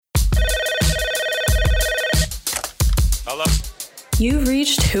Hello? You've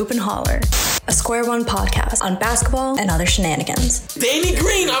reached Hoop and Holler, a Square One podcast on basketball and other shenanigans. Danny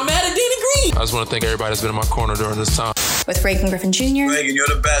Green, I'm mad at Danny Green. I just want to thank everybody that's been in my corner during this time. With Reagan Griffin Jr. Reagan, you're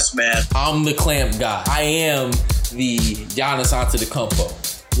the best, man. I'm the clamp guy. I am the Giannis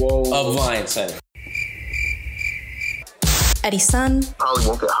Antetokounmpo of Lions Center. Eddie Sun. Probably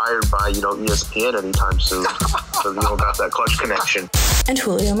won't get hired by, ESPN anytime soon. So you don't got that clutch connection. And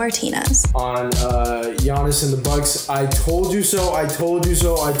Julio Martinez. On Giannis and the Bucks, I told you so, I told you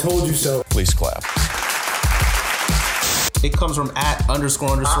so, I told you so. Please clap. It comes from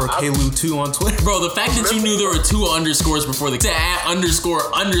 @__KLU2 on Twitter. Bro, the fact that you knew there were 2 underscores before the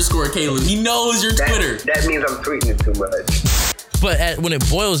 @__KLU. He knows your Twitter. That means I'm tweeting it too much. But when it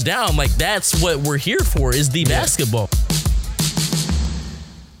boils down, that's what we're here for, is the basketball.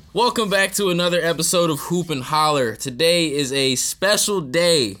 Welcome back to another episode of Hoop and Holler. Today is a special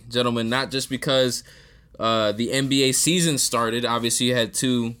day, gentlemen, not just because the NBA season started. Obviously, you had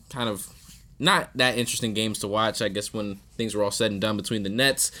 2 kind of not that interesting games to watch, I guess, when things were all said and done between the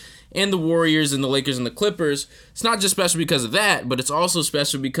Nets and the Warriors and the Lakers and the Clippers. It's not just special because of that, but it's also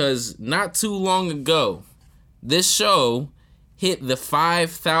special because not too long ago, this show hit the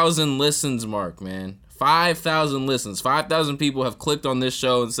 5,000 listens mark, man. 5,000 listens. 5,000 people have clicked on this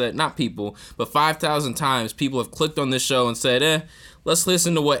show and said, not people, but 5,000 times people have clicked on this show and said, let's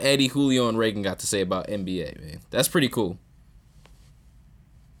listen to what Eddie, Julio, and Reagan got to say about NBA, man. That's pretty cool.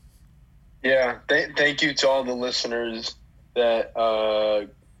 Yeah, thank you to all the listeners that,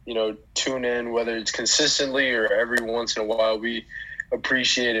 tune in, whether it's consistently or every once in a while. We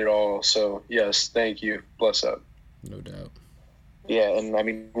appreciate it all. So, yes, thank you. Bless up. No doubt. Yeah, and I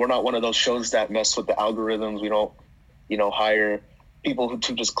mean, we're not one of those shows that mess with the algorithms. We don't, hire people who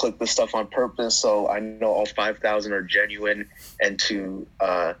to just click this stuff on purpose. So I know all 5,000 are genuine, and to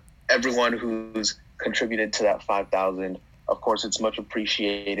everyone who's contributed to that 5,000, of course, it's much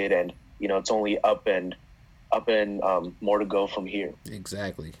appreciated, and it's only up and more to go from here.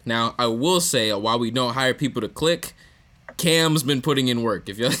 Exactly. Now, I will say, while we don't hire people to click, Cam's been putting in work.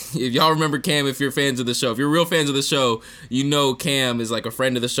 If y'all remember Cam, if you're fans of the show, if you're real fans of the show, Cam is like a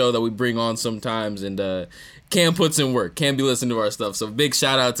friend of the show that we bring on sometimes, and Cam puts in work. Cam be listening to our stuff, so big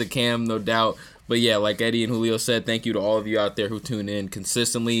shout out to Cam, no doubt. But yeah, like Eddie and Julio said, thank you to all of you out there who tune in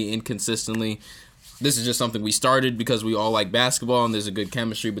consistently, inconsistently. This is just something we started because we all like basketball, and there's a good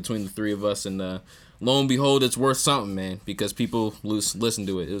chemistry between the 3 of us, and lo and behold, it's worth something, man, because people listen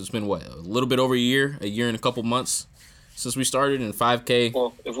to it. It's been, a little bit over a year and a couple months since we started in 5K.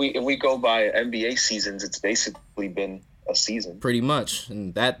 Well, if we go by NBA seasons, it's basically been a season. Pretty much,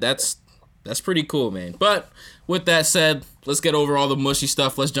 and that's pretty cool, man. But with that said, let's get over all the mushy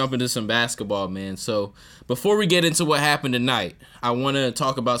stuff. Let's jump into some basketball, man. So before we get into what happened tonight, I want to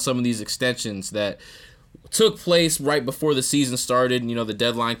talk about some of these extensions that took place right before the season started. The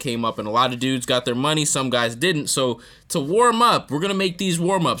deadline came up, and a lot of dudes got their money. Some guys didn't. So to warm up, we're going to make these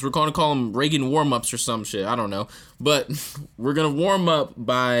warm-ups. We're going to call them Reagan warm-ups or some shit. I don't know. But we're going to warm up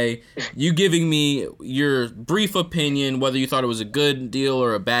by you giving me your brief opinion, whether you thought it was a good deal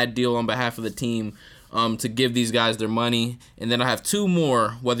or a bad deal on behalf of the team, to give these guys their money. And then I have 2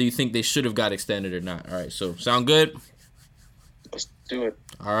 more, whether you think they should have got extended or not. All right, so sound good? Let's do it.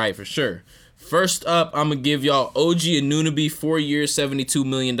 All right, for sure. First up, I'm going to give y'all OG Anunoby, 4 years, $72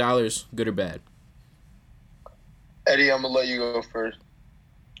 million. Good or bad? Eddie, I'm going to let you go first.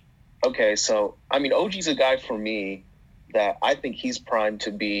 Okay, so, OG's a guy for me that I think he's primed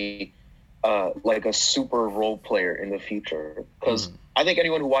to be like a super role player in the future. Because I think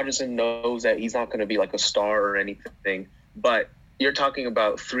anyone who watches him knows that he's not going to be like a star or anything. But you're talking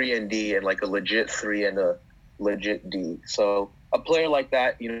about 3 and D and like a legit 3 and a legit D. So a player like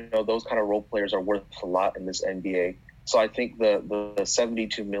that, those kind of role players are worth a lot in this NBA. So I think the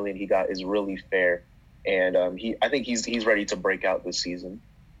 $72 million he got is really fair, and I think he's ready to break out this season.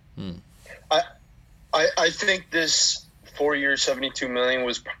 I think this 4-year $72 million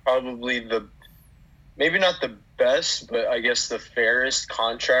was probably maybe not the best, but I guess the fairest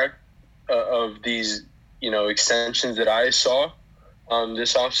contract of these extensions that I saw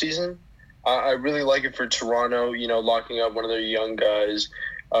this offseason. I really like it for Toronto, locking up one of their young guys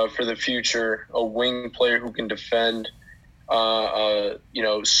for the future, a wing player who can defend,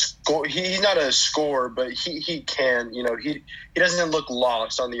 score. He's not a scorer, but he can, he doesn't look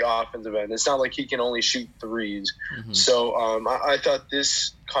lost on the offensive end. It's not like he can only shoot threes. Mm-hmm. So I thought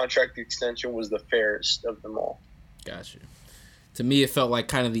this contract extension was the fairest of them all. Gotcha. to me, it felt like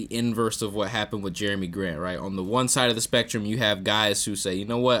kind of the inverse of what happened with Jeremy Grant, right? On the one side of the spectrum, you have guys who say, you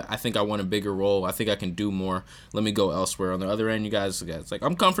know what, I think I want a bigger role. I think I can do more. Let me go elsewhere. On the other end, you guys, it's like,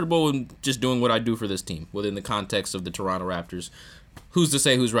 I'm comfortable in just doing what I do for this team within the context of the Toronto Raptors. Who's to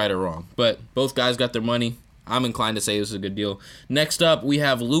say who's right or wrong? But both guys got their money. I'm inclined to say this is a good deal. Next up, we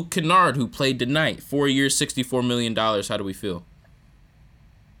have Luke Kennard, who played tonight. 4 years, $64 million. How do we feel?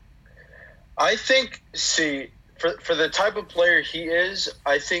 I think, for the type of player he is,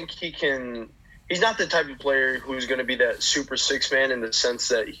 I think he can. He's not the type of player who's going to be that super six man in the sense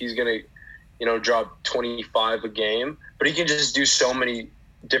that he's going to, drop 25 a game. But he can just do so many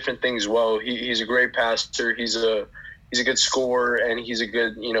different things well. He's a great passer. He's a good scorer, and he's a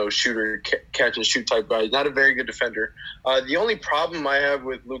good shooter, catch and shoot type guy. He's not a very good defender. The only problem I have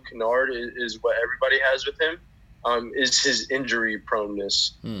with Luke Kennard is what everybody has with him. Is his injury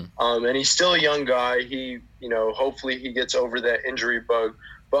proneness. And he's still a young guy. He, hopefully he gets over that injury bug.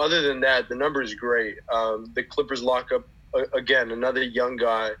 But other than that, the number is great. The Clippers lock up, again, another young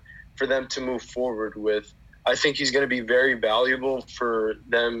guy for them to move forward with. I think he's going to be very valuable for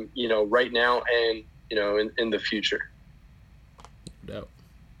them, right now and, in the future. No.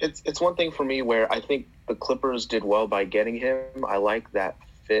 It's one thing for me where I think the Clippers did well by getting him. I like that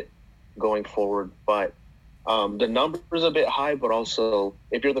fit going forward, but the number's a bit high, but also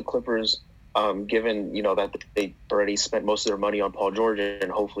if you're the Clippers, given, that they already spent most of their money on Paul George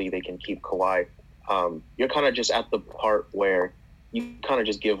and hopefully they can keep Kawhi, you're kind of just at the part where you kind of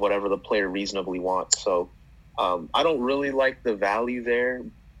just give whatever the player reasonably wants. So I don't really like the value there,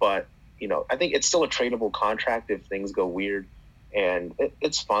 but, I think it's still a tradable contract if things go weird, and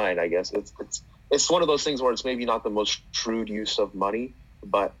it's fine, I guess. It's one of those things where it's maybe not the most shrewd use of money,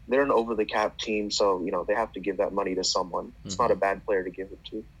 but they're an over-the-cap team, so, they have to give that money to someone. It's not a bad player to give it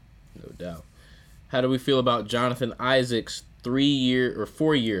to. No doubt. How do we feel about Jonathan Isaac's 4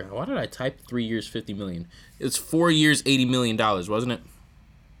 year? Why did I type 3 years, $50 million? It's 4 years, $80 million, wasn't it?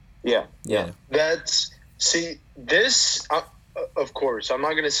 Yeah. This, of course, I'm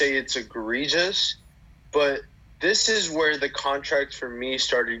not going to say it's egregious, but this is where the contract for me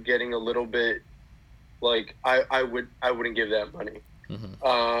started getting a little bit like I wouldn't give that money.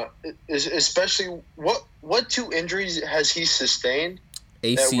 Especially what two injuries has he sustained?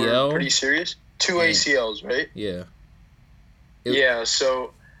 ACL, that were pretty serious. Two ACLs, right? Yeah. Yeah.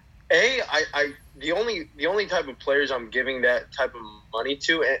 So, the only type of players I'm giving that type of money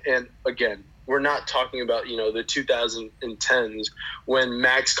to, and again, we're not talking about the 2010s when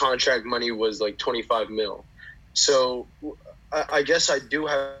max contract money was like 25 mil. So, I guess I do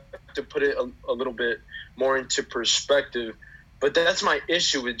have to put it a little bit more into perspective. But that's my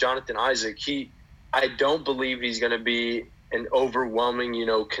issue with Jonathan Isaac. I don't believe he's going to be an overwhelming,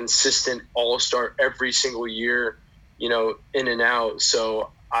 consistent all-star every single year, in and out. So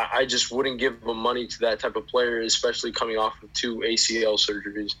I just wouldn't give him money to that type of player, especially coming off of 2 ACL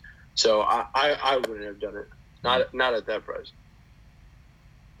surgeries. So I wouldn't have done it. Not at that price.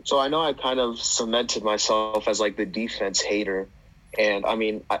 So I know I kind of cemented myself as like the defense hater. And I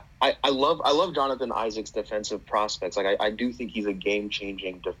mean, I love Jonathan Isaac's defensive prospects. Like I do think he's a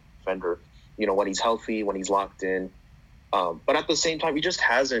game-changing defender. When he's healthy, when he's locked in. But at the same time, he just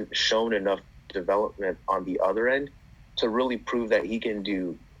hasn't shown enough development on the other end to really prove that he can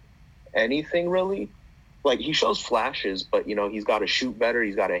do anything really. Like he shows flashes, but he's got to shoot better,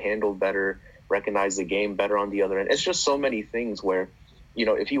 he's got to handle better, recognize the game better on the other end. It's just so many things where,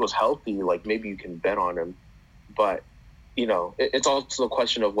 if he was healthy, like maybe you can bet on him, but. It's also a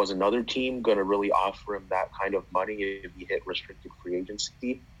question of was another team going to really offer him that kind of money if he hit restricted free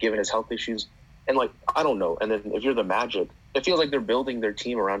agency, given his health issues? And, I don't know. And then if you're the Magic, it feels like they're building their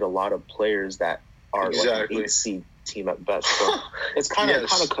team around a lot of players that are like an 8-seed team at best. So it's kind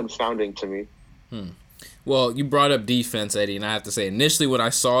of confounding to me. Well, you brought up defense, Eddie, and I have to say, initially when I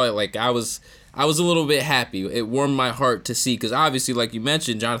saw it, I was a little bit happy. It warmed my heart to see, because obviously, like you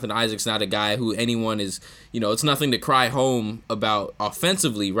mentioned, Jonathan Isaac's not a guy who anyone is, it's nothing to cry home about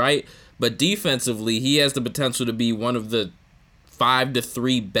offensively, right? But defensively, he has the potential to be one of the 5 to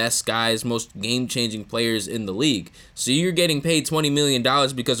 3 best guys, most game-changing players in the league. So you're getting paid $20 million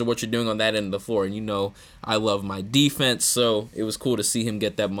because of what you're doing on that end of the floor. And I love my defense, so it was cool to see him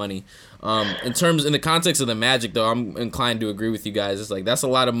get that money. In the context of the Magic, though, I'm inclined to agree with you guys. It's like that's a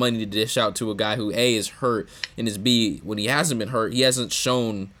lot of money to dish out to a guy who A, is hurt, and is B, when he hasn't been hurt, he hasn't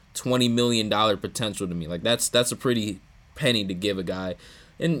shown $20 million potential to me. Like that's a pretty penny to give a guy.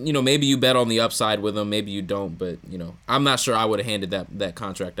 And, maybe you bet on the upside with him, maybe you don't, but, I'm not sure I would have handed that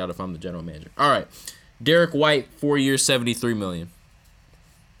contract out if I'm the general manager. All right, Derek White, 4 years, $73 million.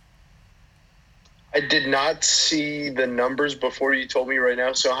 I did not see the numbers before you told me right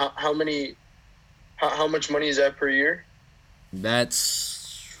now. So how much money is that per year? Let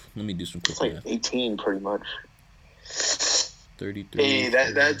me do some quick It's like math. 18 pretty much. 33. Hey,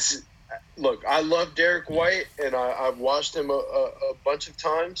 that's look. I love Derek White, and I've watched him a bunch of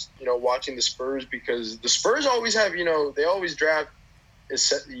times. Watching the Spurs, because the Spurs always have they always draft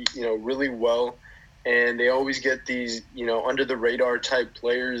really well, and they always get these under the radar type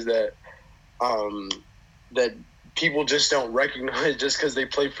players that that people just don't recognize just because they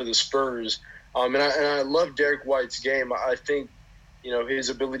play for the Spurs. And I love Derek White's game. I think his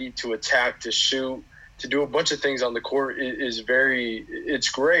ability to attack, to shoot, to do a bunch of things on the court is it's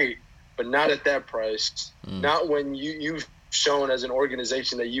great, but not at that price. Not when you've shown as an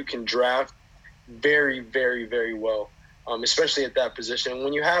organization that you can draft very, very, very well, especially at that position.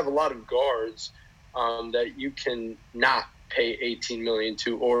 When you have a lot of guards that you can not pay $18 million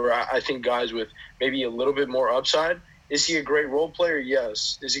to, or I think guys with maybe a little bit more upside. Is he a great role player?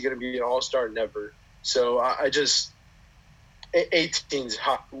 Yes. Is he going to be an all-star? Never. So I just 18's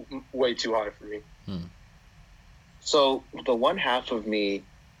way too high for me. So the one half of me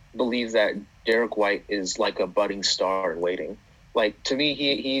believes that Derek White is like a budding star in waiting. Like, to me,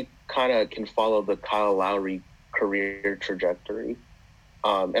 he kind of can follow the Kyle Lowry career trajectory.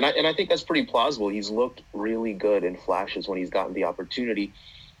 And I think that's pretty plausible. He's looked really good in flashes when he's gotten the opportunity.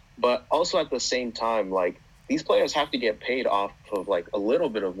 But also at the same time, like, these players have to get paid off of, like, a little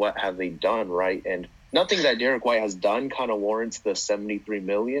bit of what have they done, right? And nothing that Derek White has done kind of warrants the $73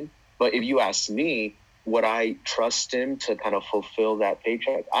 million. But if you ask me, would I trust him to kind of fulfill that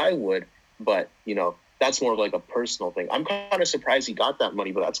paycheck? I would. But, that's more of like a personal thing. I'm kind of surprised he got that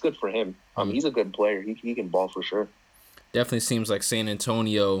money, but that's good for him. He's a good player. He can ball for sure. Definitely seems like San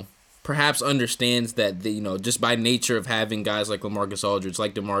Antonio perhaps understands that just by nature of having guys like LaMarcus Aldridge,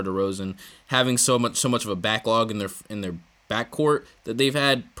 like DeMar DeRozan, having so much of a backlog in their backcourt that they've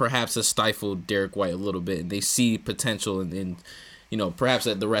had, perhaps has stifled Derek White a little bit, and they see potential in perhaps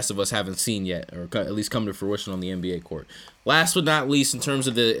that the rest of us haven't seen yet, or at least come to fruition on the NBA court. Last but not least, in terms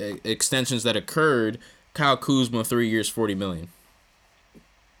of the extensions that occurred, Kyle Kuzma, 3 years, $40 million.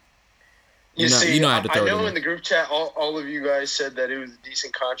 I know in in the group chat, all of you guys said that it was a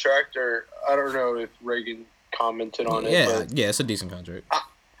decent contract, or I don't know if Reagan commented on it. Yeah, it's a decent contract.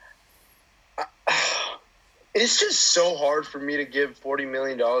 It's just so hard for me to give $40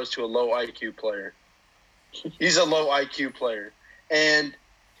 million to a low IQ player. He's a low IQ player. And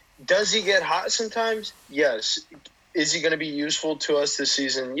does he get hot sometimes? Yes. Is he going to be useful to us this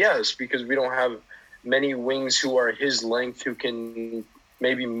season? Yes, because we don't have many wings who are his length who can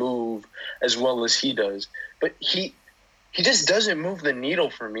maybe move as well as he does. But he just doesn't move the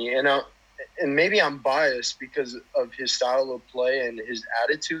needle for me. And maybe I'm biased because of his style of play and his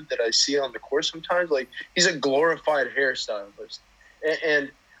attitude that I see on the court sometimes. Like, he's a glorified hairstylist.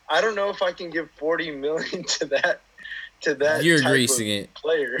 And I don't know if I can give $40 million to that You're type greasing of it.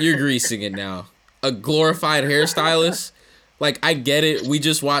 player. You're greasing it now. A glorified hairstylist? Like, I get it. We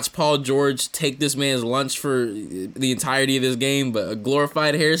just watched Paul George take this man's lunch for the entirety of this game, but a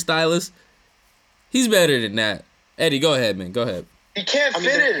glorified hairstylist? He's better than that. Eddie, go ahead, man. Go ahead. He can't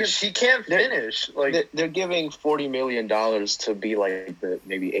finish. He can't finish. Like, they're giving $40 million to be like the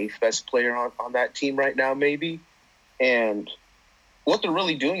maybe eighth best player on that team right now, maybe. And what they're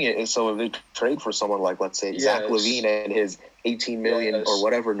really doing it is so if they trade for someone like, let's say, Zach LaVine and his $18 million or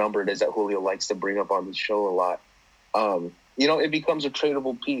whatever number it is that Julio likes to bring up on the show a lot, it becomes a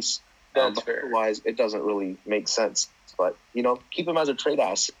tradable piece. That's fair. Otherwise, it doesn't really make sense. But, keep him as a trade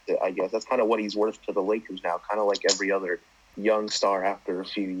asset, I guess. That's kind of what he's worth to the Lakers now, kind of like every other young star after a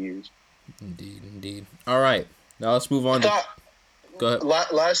few years. Indeed. All right. Now let's move on. Go ahead.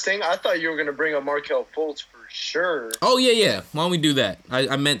 Last thing, I thought you were going to bring up Markelle Fultz for sure. Oh, yeah. Why don't we do that?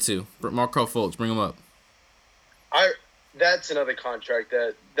 I meant to. Markelle Fultz, bring him up. That's another contract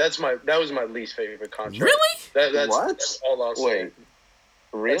that was my least favorite contract. Really? That's all I'll say. Wait.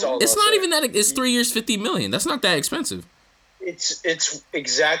 Really? It's not even that. It's 3 years, $50 million. That's not that expensive. It's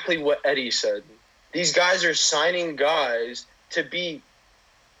exactly what Eddie said. These guys are signing guys to be,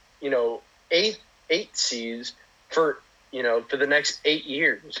 eight seeds for the next 8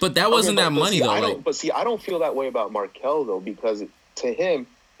 years. But that wasn't that money, though. I don't feel that way about Markelle, though, because to him,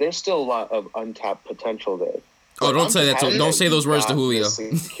 there's still a lot of untapped potential there. Oh, don't say that. Don't say those words to Julio.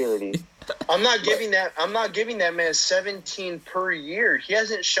 Security. I'm not giving that man 17 per year. He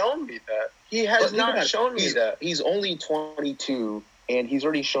hasn't shown me that. He has not shown me that. He's only 22, and he's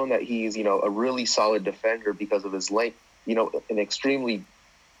already shown that he's a really solid defender because of his length. An extremely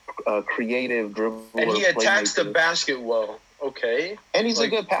creative dribbler. And he attacks the basket well. okay. And he's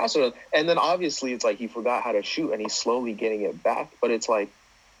like, a good passer. And then obviously it's like he forgot how to shoot, and he's slowly getting it back. But it's like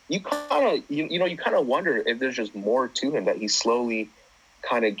you kind of wonder if there's just more to him, that he's slowly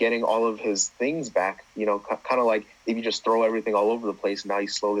kind of getting all of his things back. Kind of like if you just throw everything all over the place, now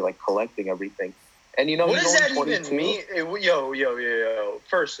he's slowly like collecting everything. And what does that even mean? Yo.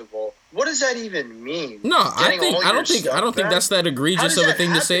 First of all, what does that even mean? No, I don't think that's that egregious of a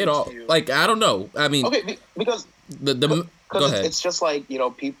thing to say at all. Like, I don't know. I mean, okay, because go ahead. It's just like,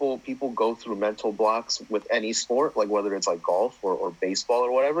 people go through mental blocks with any sport, like whether it's like golf or baseball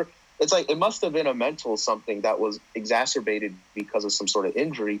or whatever. It's like it must have been a mental something that was exacerbated because of some sort of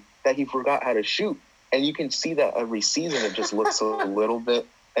injury, that he forgot how to shoot. And you can see that every season it just looks a little bit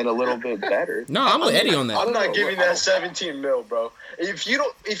better. No, I'm with Eddie on that. I'm not giving that 17 mil, bro. If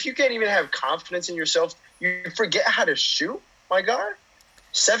you can't even have confidence in yourself, you forget how to shoot, my guy.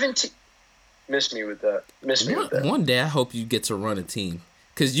 17. Miss me with that. One day I hope you get to run a team,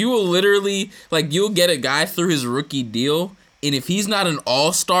 because you will literally, like, you'll get a guy through his rookie deal, and if he's not an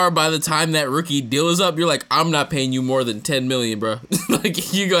all-star by the time that rookie deal is up, you're like, I'm not paying you more than $10 million, bro.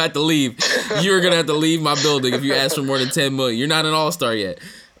 Like, you're gonna have to leave. You're gonna have to leave my building if you ask for more than $10 million. You're not an all-star yet.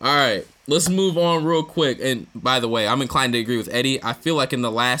 All right, let's move on real quick. And by the way, I'm inclined to agree with Eddie. I feel like in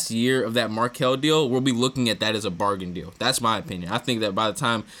the last year of that Markelle deal, we'll be looking at that as a bargain deal. That's my opinion. I think that by the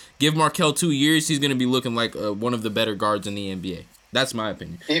time, give Markelle 2 years, he's going to be looking like one of the better guards in the NBA. That's my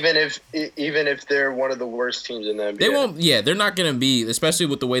opinion. Even if they're one of the worst teams in the NBA. They won't. Yeah, they're not going to be, especially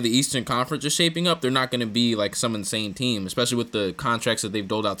with the way the Eastern Conference is shaping up, they're not going to be like some insane team, especially with the contracts that they've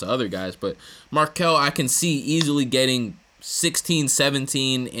doled out to other guys. But Markelle, I can see easily getting 16,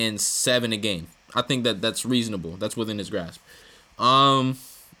 17, and 7 a game. I think that's reasonable. That's within his grasp.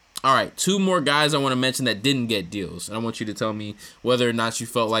 All right, 2 more guys I want to mention that didn't get deals. And I want you to tell me whether or not you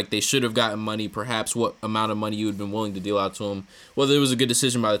felt like they should have gotten money, perhaps what amount of money you would have been willing to deal out to them, whether it was a good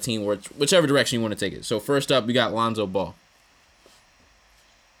decision by the team, or whichever direction you want to take it. So first up, we got Lonzo Ball.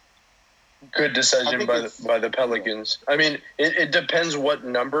 Good decision by the Pelicans. I mean, it depends what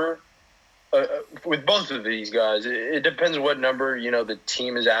number. With both of these guys, it depends what number the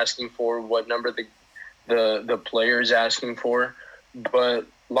team is asking for, what number the player is asking for. But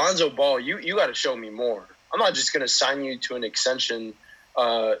Lonzo Ball, you got to show me more. I'm not just going to sign you to an extension,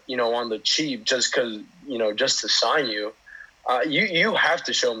 on the cheap just because just to sign you. You have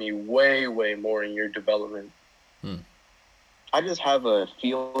to show me way more in your development. I just have a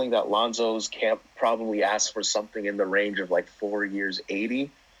feeling that Lonzo's camp probably asked for something in the range of like 4 years,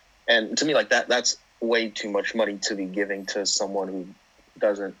 80. And to me, like that's way too much money to be giving to someone who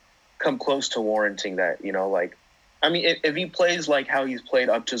doesn't come close to warranting that, I mean, if he plays like how he's played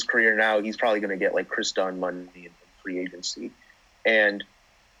up to his career now, he's probably going to get like Chris Dunn money in free agency. And,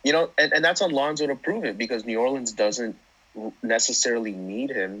 and that's on Lonzo to prove it, because New Orleans doesn't necessarily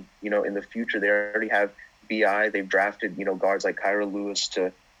need him, in the future. They already have BI. They've drafted, guards like Kyra Lewis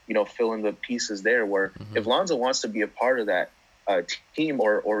to, fill in the pieces there, where if Lonzo wants to be a part of that team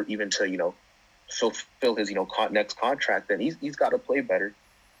or even to, fulfill his, next contract, then he's got to play better.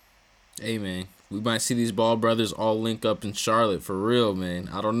 Hey, man, we might see these Ball brothers all link up in Charlotte for real, man.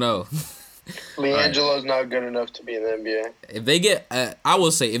 I don't know. LiAngelo's not good enough to be in the NBA. If they get, I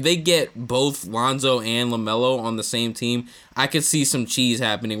will say, if they get both Lonzo and LaMelo on the same team, I could see some cheese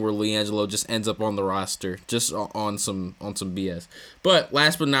happening where LiAngelo just ends up on the roster, just on some BS. But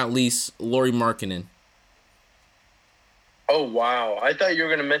last but not least, Lauri Markkanen. Oh wow! I thought you were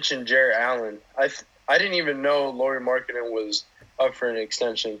gonna mention Jarrett Allen. I didn't even know Lauri Markkanen was up for an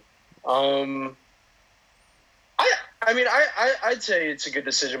extension. I'd say it's a good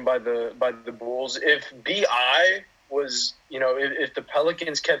decision by the Bulls. If BI was, if the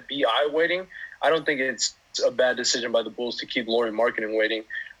Pelicans kept BI waiting, I don't think it's a bad decision by the Bulls to keep Lauri Markkanen waiting.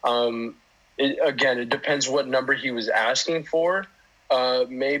 It depends what number he was asking for.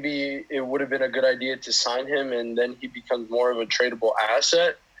 Maybe it would have been a good idea to sign him, and then he becomes more of a tradable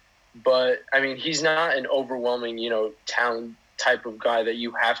asset. But I mean, he's not an overwhelming, talent type of guy that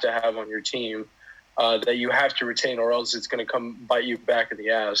you have to have on your team, that you have to retain, or else it's going to come bite you back in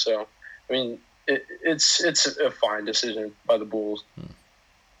the ass. So, I mean, it's a fine decision by the Bulls.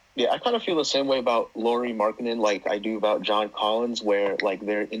 Yeah, I kind of feel the same way about Lauri Markkanen like I do about John Collins, where like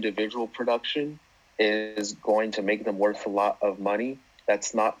their individual production is going to make them worth a lot of money.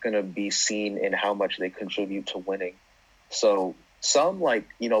 That's not going to be seen in how much they contribute to winning. So some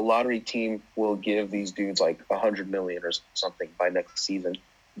lottery team will give these dudes like $100 million or something by next season.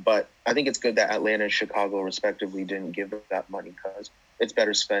 But I think it's good that Atlanta and Chicago respectively didn't give that money, because it's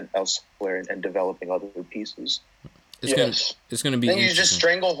better spent elsewhere and developing other pieces. It's gonna be. Then you just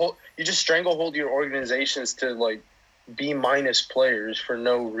stranglehold your organizations to like B- players for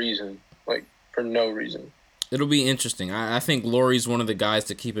no reason. Like, for no reason. It'll be interesting. I think Laurie's one of the guys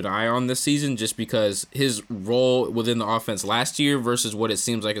to keep an eye on this season just because his role within the offense last year versus what it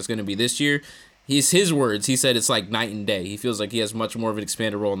seems like it's going to be this year. His words. He said it's like night and day. He feels like he has much more of an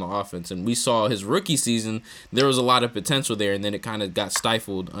expanded role in the offense. And we saw his rookie season, there was a lot of potential there, and then it kind of got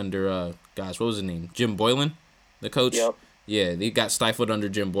stifled under, what was his name? Jim Boylan, the coach? Yep. Yeah, he got stifled under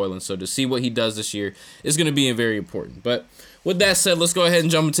Jim Boylan. So to see what he does this year is going to be very important. But with that said, let's go ahead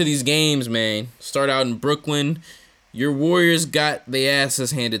and jump into these games, man. Start out in Brooklyn. Your Warriors got their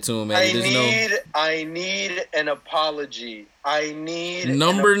asses handed to them, man. I need an apology.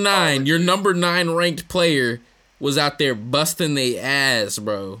 Number 9. Your number 9 ranked player was out there busting their ass,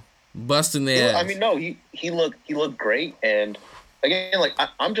 bro. Busting their ass. I mean, no, he looked great, and again, like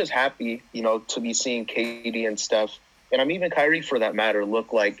I'm just happy, to be seeing KD and Steph, and I'm even Kyrie for that matter,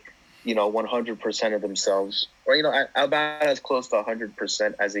 look like 100% of themselves, or about as close to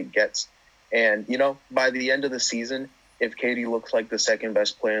 100% as it gets. And by the end of the season, if KD looks like the second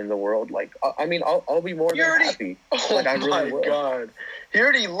best player in the world, like I'll be more than happy. Oh like, I really my will. God, he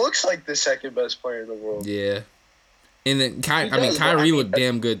already looks like the second best player in the world. Yeah, and then Kyrie looked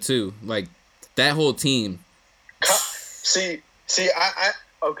damn good too. Like that whole team. See, I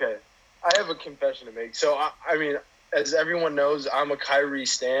okay. I have a confession to make. So I mean, as everyone knows, I'm a Kyrie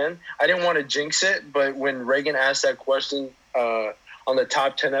stan. I didn't want to jinx it, but when Reagan asked that question on the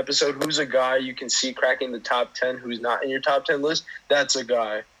top 10 episode, who's a guy you can see cracking the top 10 who's not in your top 10 list? That's a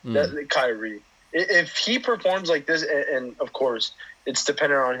guy. That's Kyrie. If he performs like this, and of course, it's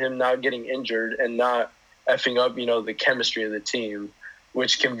dependent on him not getting injured and not effing up, the chemistry of the team,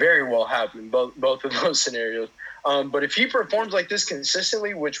 which can very well happen, both of those scenarios. But if he performs like this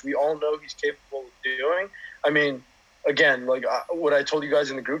consistently, which we all know he's capable of doing, I mean, again, like what I told you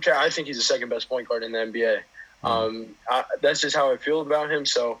guys in the group chat, I think he's the second best point guard in the NBA. That's just how I feel about him.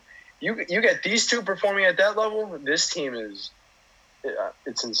 So you get these two performing at that level, this team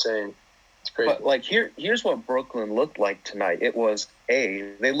it's insane. It's crazy. But like here's what Brooklyn looked like tonight. It was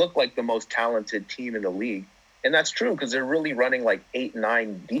they looked like the most talented team in the league, and that's true because they're really running like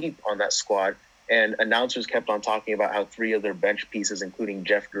 8-9 deep on that squad. And announcers kept on talking about how 3 of their bench pieces, including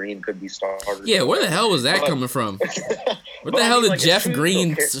Jeff Green, could be starters. Yeah, where the hell was that coming from? Where the hell did Jeff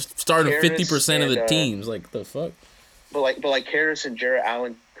Green start 50% of the teams? Like, the fuck? But Harris and Jarrett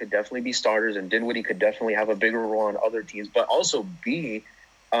Allen could definitely be starters, and Dinwiddie could definitely have a bigger role on other teams. But also, they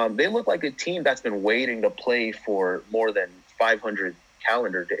look like a team that's been waiting to play for more than 500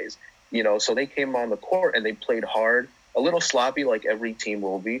 calendar days. So they came on the court and they played hard, a little sloppy like every team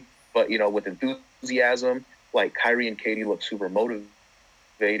will be. But, with enthusiasm, like Kyrie and KD look super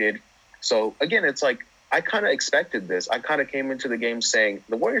motivated. So, again, it's like I kind of expected this. I kind of came into the game saying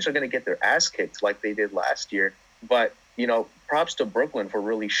the Warriors are going to get their ass kicked like they did last year. But, props to Brooklyn for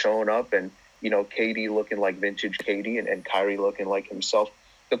really showing up and, KD looking like vintage KD and Kyrie looking like himself.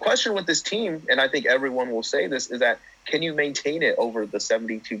 The question with this team, and I think everyone will say this, is that can you maintain it over the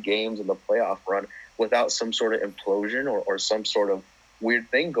 72 games in the playoff run without some sort of implosion or some sort of weird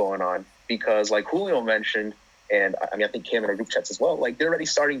thing going on? Because like Julio mentioned, and I think Cam in our group chats as well, like they're already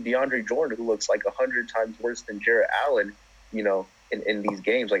starting DeAndre Jordan, who looks like 100 times worse than Jarrett Allen, in these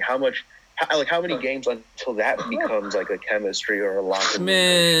games. Like how many games until that becomes like a chemistry or a locker room?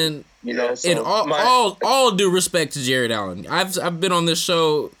 Man, all due respect to Jarrett Allen. I've been on this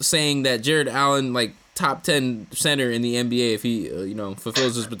show saying that Jarrett Allen, like top 10 center in the NBA if he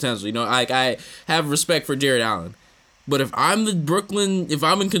fulfills his potential. I have respect for Jarrett Allen. But if I'm if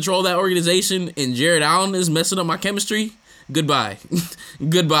I'm in control of that organization and Jarrett Allen is messing up my chemistry, goodbye.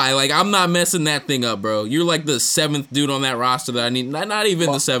 Goodbye. Like, I'm not messing that thing up, bro. You're like the 7th dude on that roster that I need. Not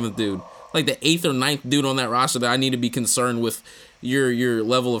even the 7th dude. Like the 8th or 9th dude on that roster that I need to be concerned with your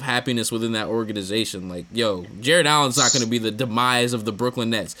level of happiness within that organization. Like, yo, Jarrett Allen's not going to be the demise of the Brooklyn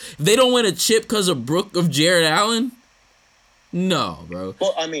Nets. If they don't win a chip because of Jarrett Allen, no, bro.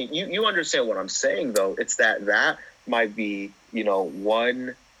 Well, I mean, you understand what I'm saying, though. It's that might be,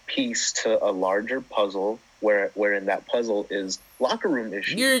 one piece to a larger puzzle wherein that puzzle is locker room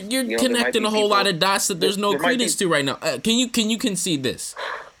issues. You're connecting a whole lot of dots that there's no credence to right now. Can you concede this?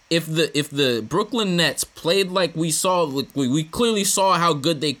 If the Brooklyn Nets played like we saw, we clearly saw how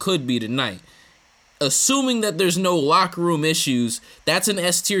good they could be tonight. Assuming that there's no locker room issues, that's an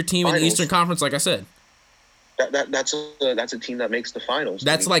S tier team in the Eastern Conference, like I said. That's a team that makes the finals.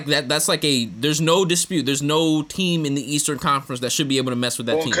 That's like there's no dispute. There's no team in the Eastern Conference that should be able to mess with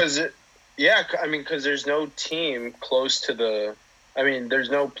that team. Because there's no team close to there's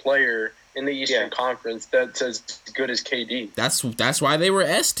no player in the Eastern Conference that's as good as KD. That's why they were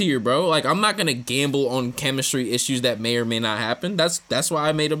S tier, bro. Like, I'm not gonna gamble on chemistry issues that may or may not happen. That's why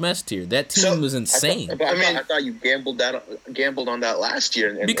I made them S tier. That team was insane. I thought you gambled on that last year,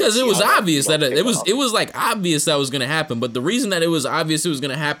 and because it was obvious that it was like obvious that was gonna happen. But the reason that it was obvious it was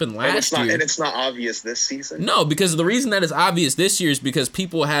gonna happen last year, and it's not obvious this season. No, because the reason that it's obvious this year is because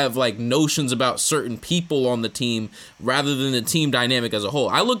people have like notions about certain people on the team rather than the team dynamic as a whole.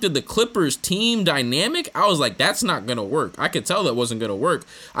 I looked at the Clippers team dynamic, I was like, that's not gonna work. I could tell that wasn't gonna work.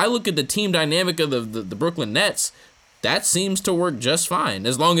 I look at the team dynamic of the Brooklyn Nets, that seems to work just fine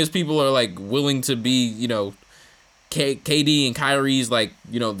as long as people are like willing to be, you know, KD and Kyrie's like,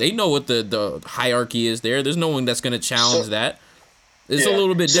 you know, they know what the hierarchy is there. There's no one that's gonna challenge that. It's a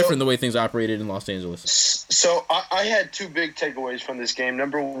little bit different the way things operated in Los Angeles. So I had two big takeaways from this game.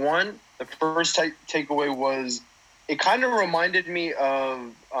 Number one, the first takeaway was it kind of reminded me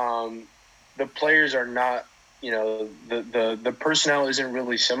of the players are not, you know, the personnel isn't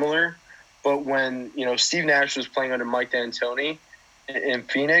really similar. But when, you know, Steve Nash was playing under Mike D'Antoni in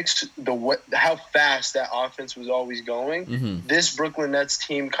Phoenix, how fast that offense was always going, this Brooklyn Nets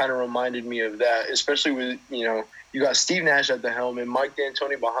team kind of reminded me of that, especially with, you know, you got Steve Nash at the helm and Mike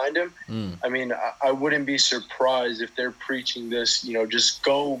D'Antoni behind him. I mean, I wouldn't be surprised if they're preaching this, you know, just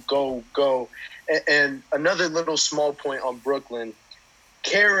go, go, go. And another little small point on Brooklyn,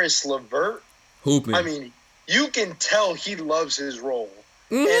 Karis LeVert, hooping. I mean, you can tell he loves his role.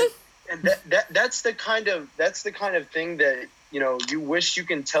 And that's the kind of thing that, you know, you wish you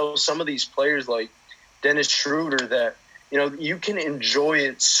can tell some of these players like Dennis Schroeder that, you know, you can enjoy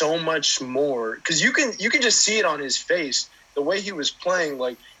it so much more because you can just see it on his face the way he was playing.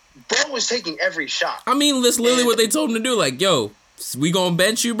 Like, bro was taking every shot. I mean, that's literally what they told him to do. Like, yo, we gonna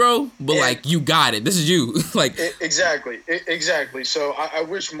bench you, bro, but like you got it. This is you. Like exactly. So I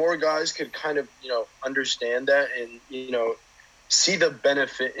wish more guys could kind of, you know, understand that and, you know, see the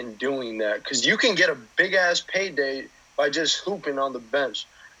benefit in doing that because you can get a big ass payday by just hooping on the bench.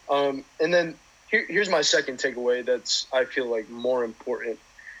 And then here's my second takeaway that's, I feel like, more important.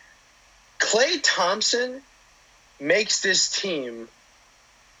 Klay Thompson makes this team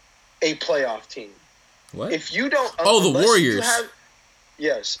a playoff team. What? If you don't... the Warriors.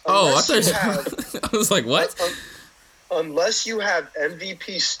 Yes. Oh, I thought I was like, what? Unless you have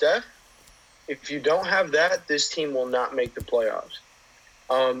MVP Steph, if you don't have that, this team will not make the playoffs.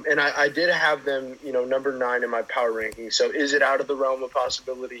 And I did have them, you know, number 9 in my power ranking. So is it out of the realm of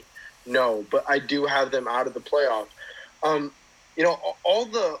possibility? No, but I do have them out of the playoffs. You know, all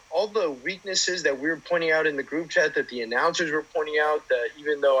the weaknesses that we were pointing out in the group chat that the announcers were pointing out, that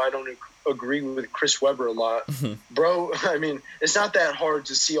even though I don't agree with Chris Webber a lot, bro, I mean, it's not that hard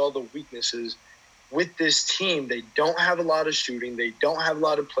to see all the weaknesses with this team. They don't have a lot of shooting. They don't have a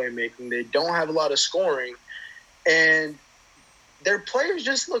lot of playmaking. They don't have a lot of scoring. And their players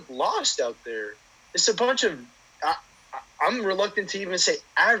just look lost out there. It's a bunch of I'm reluctant to even say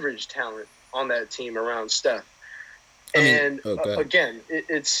average talent on that team around Steph. Again,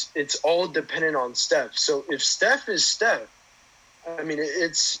 it's all dependent on Steph. So if Steph is Steph, I mean,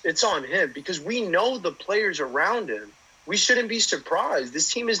 it's on him because we know the players around him. We shouldn't be surprised.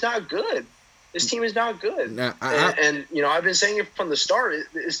 This team is not good. Now, and you know, I've been saying it from the start.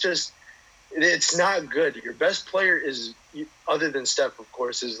 It's not good. Your best player is, other than Steph, of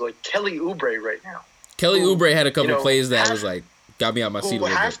course, is like Kelly Oubre right now. Kelly Oubre had a couple plays that was like got me out my seat a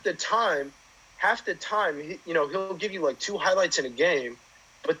little half bit. The time, you know, he'll give you like 2 highlights in a game,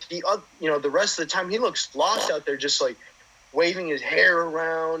 but the rest of the time he looks lost out there, just like waving his hair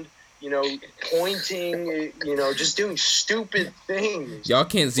around, you know, pointing, you know, just doing stupid things. Y'all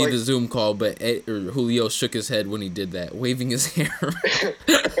can't see the Zoom call, but Julio shook his head when he did that, waving his hair.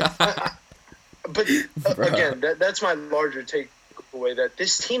 But again, that's my larger takeaway, that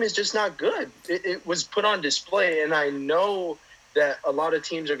this team is just not good. It was put on display, and I know that a lot of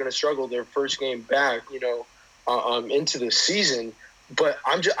teams are going to struggle their first game back, you know, into the season. But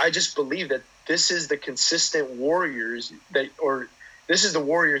I just believe that this is the consistent Warriors this is the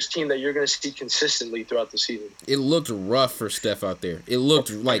Warriors team that you're going to see consistently throughout the season. It looked rough for Steph out there. It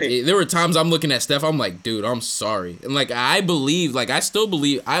looked like there were times I'm looking at Steph, I'm like, dude, I'm sorry. And like I still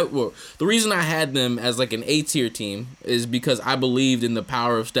believe the reason I had them as like an A-tier team is because I believed in the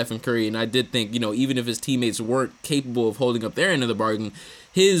power of Stephen Curry, and I did think, you know, even if his teammates weren't capable of holding up their end of the bargain,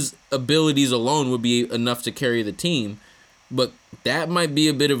 his abilities alone would be enough to carry the team. But that might be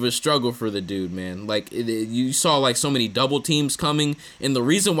a bit of a struggle for the dude, man. Like, you saw, like, so many double teams coming, and the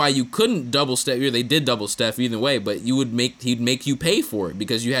reason why you couldn't double Steph, they did double Steph either way, but he'd make you pay for it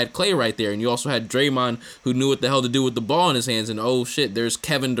because you had Clay right there, and you also had Draymond, who knew what the hell to do with the ball in his hands, and oh shit, there's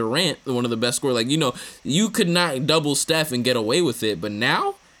Kevin Durant, one of the best scorers. Like, you could not double Steph and get away with it, but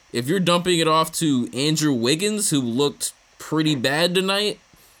now, if you're dumping it off to Andrew Wiggins, who looked pretty bad tonight,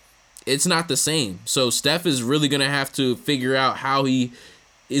 it's not the same. So Steph is really going to have to figure out how he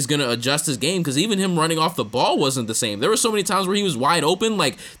is going to adjust his game, because even him running off the ball wasn't the same. There were so many times where he was wide open.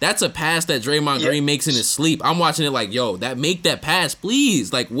 Like, that's a pass that Draymond Green makes in his sleep. I'm watching it like, yo, make that pass,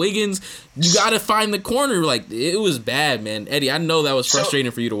 please. Like, Wiggins, you got to find the corner. Like, it was bad, man. Eddie, I know that was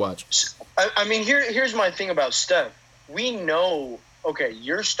frustrating for you to watch. I mean, here's my thing about Steph. We know, okay,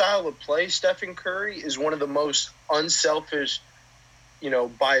 your style of play, Stephen Curry, is one of the most unselfish,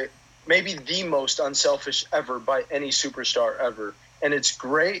 by maybe the most unselfish ever by any superstar ever. And it's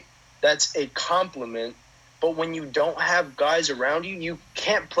great. That's a compliment. But when you don't have guys around you, you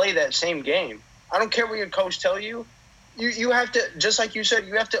can't play that same game. I don't care what your coach tell you. You have to, just like you said,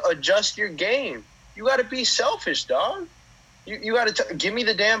 you have to adjust your game. You got to be selfish, dog. You got to give me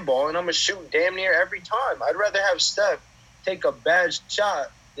the damn ball, and I'm going to shoot damn near every time. I'd rather have Steph take a bad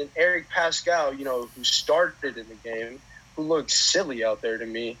shot than Eric Pascal, who started in the game, who looked silly out there to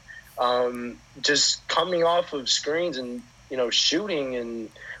me. Just coming off of screens and, shooting, and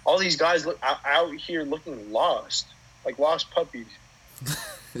all these guys look out here looking lost, like lost puppies.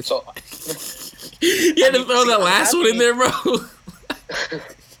 So you had to throw that last one in there, bro.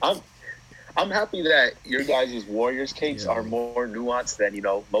 I'm happy that your guys' Warriors takes are more nuanced than,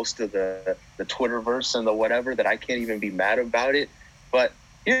 most of the Twitterverse and the whatever, that I can't even be mad about it. But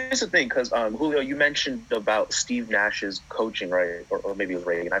here's the thing, because Julio, you mentioned about Steve Nash's coaching, right? Or maybe it was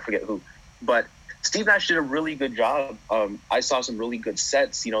Reagan, I forget who. But Steve Nash did a really good job. I saw some really good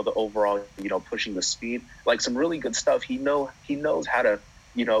sets, the overall, pushing the speed, like some really good stuff. He knows how to,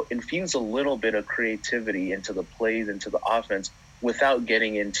 infuse a little bit of creativity into the plays, into the offense, without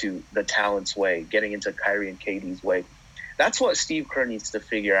getting into the talent's way, getting into Kyrie and KD's way. That's what Steve Kerr needs to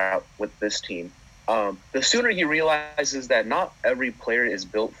figure out with this team. The sooner he realizes that not every player is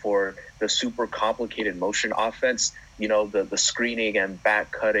built for the super complicated motion offense, the screening and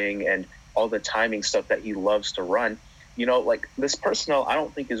back cutting and all the timing stuff that he loves to run, like this personnel, I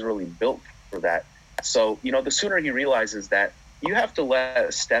don't think is really built for that. So, the sooner he realizes that, you have to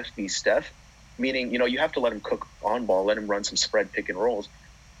let Steph be Steph, meaning, you have to let him cook on ball, let him run some spread pick and rolls.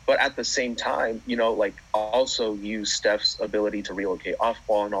 But at the same time, like also use Steph's ability to relocate off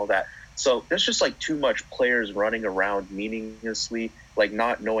ball and all that. So there's just like too much players running around meaninglessly, like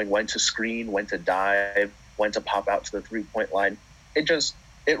not knowing when to screen, when to dive, when to pop out to the 3-point line.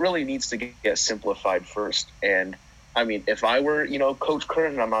 It really needs to get simplified first. And I mean, if I were, Coach Kerr,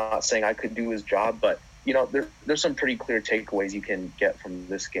 and I'm not saying I could do his job, but there's some pretty clear takeaways you can get from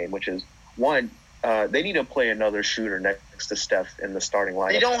this game, which is, one, they need to play another shooter next to Steph in the starting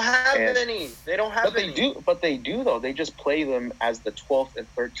lineup. They don't have any. They don't have any. But they do, though. They just play them as the 12th and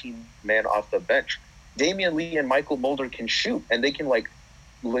 13th man off the bench. Damian Lee and Michael Mulder can shoot, and they can, like,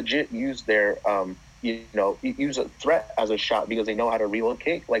 legit use their, use a threat as a shot because they know how to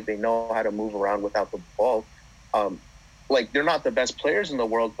relocate. Like, they know how to move around without the ball. Like, they're not the best players in the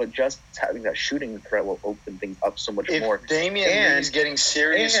world, but just having that shooting threat will open things up so much more. If Damian Lee is getting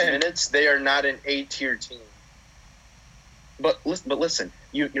serious minutes, they are not an A-tier team. But listen,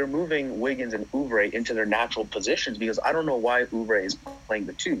 you're moving Wiggins and Oubre into their natural positions, because I don't know why Oubre is playing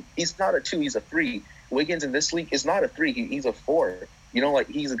the 2. He's not a 2, he's a 3. Wiggins in this league is not a 3, he's a 4.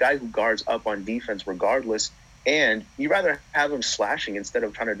 He's a guy who guards up on defense regardless, and you'd rather have him slashing instead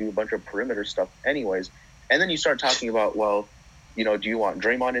of trying to do a bunch of perimeter stuff anyways. And then you start talking about, well, do you want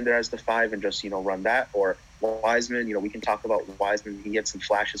Draymond in there as the 5 and just, run that? Or Wiseman, we can talk about Wiseman. He had some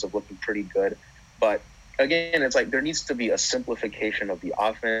flashes of looking pretty good. But again, it's like there needs to be a simplification of the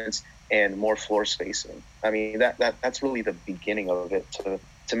offense and more floor spacing. I mean, that's really the beginning of it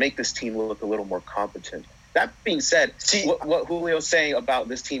to make this team look a little more competent. That being said, what Julio's saying about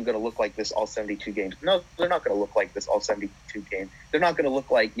this team going to look like this all 72 games. No, they're not going to look like this all 72 games. They're not going to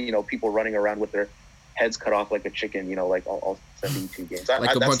look like, people running around with their heads cut off like a chicken, like all 72 games.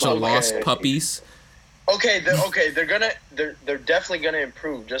 Like a bunch of lost puppies. Okay, they're definitely gonna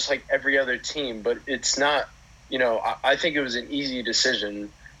improve, just like every other team. But it's not, I think it was an easy decision,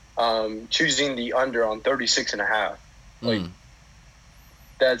 choosing the under on 36.5. Like,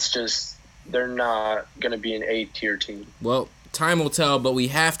 that's just, they're not gonna be an A-tier team. Well, time will tell, but we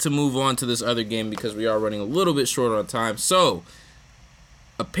have to move on to this other game because we are running a little bit short on time. So,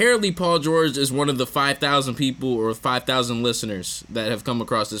 apparently Paul George is one of the 5,000 people or 5,000 listeners that have come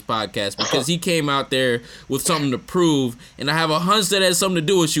across this podcast because he came out there with something to prove, and I have a hunch that has something to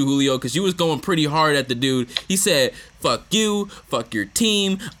do with you, Julio, because you was going pretty hard at the dude. He said, fuck you, fuck your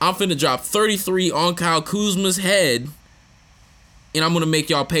team, I'm finna drop 33 on Kyle Kuzma's head, and I'm going to make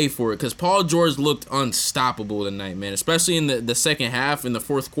y'all pay for it, because Paul George looked unstoppable tonight, man, especially in the second half, in the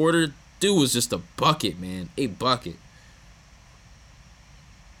fourth quarter. Dude was just a bucket, man, a bucket.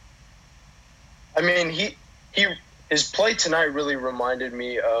 I mean, his play tonight really reminded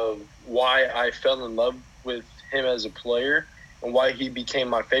me of why I fell in love with him as a player and why he became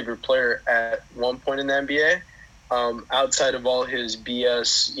my favorite player at one point in the NBA. Outside of all his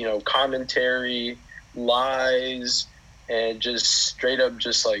BS, commentary, lies, and just straight up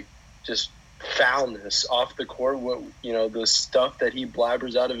just foulness off the court, the stuff that he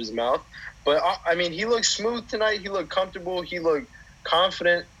blabbers out of his mouth. But, I mean, he looked smooth tonight. He looked comfortable. He looked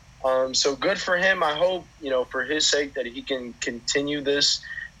confident. So good for him. I hope, for his sake that he can continue this,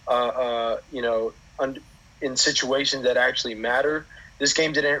 in situations that actually matter. This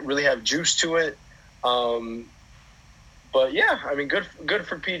game didn't really have juice to it. But yeah, I mean, good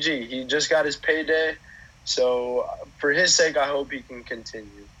for PG. He just got his payday. So for his sake, I hope he can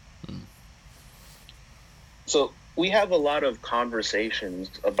continue. So we have a lot of conversations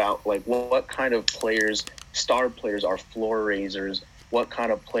about what kind of players, star players, are floor raisers, what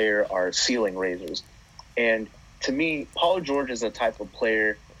kind of player are ceiling raisers. And to me, Paul George is the type of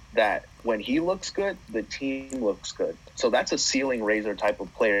player that when he looks good, the team looks good. So that's a ceiling raiser type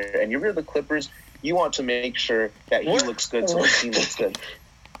of player. And you're the Clippers, you want to make sure that he looks good so the team looks good.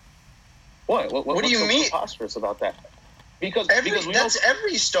 What do you mean? What's so preposterous about that? Because that's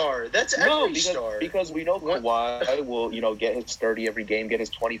every star. That's every star. Because we know Kawhi will, get his 30 every game, get his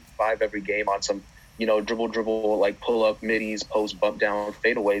 25 every game on some dribble, pull up middies, post, bump down,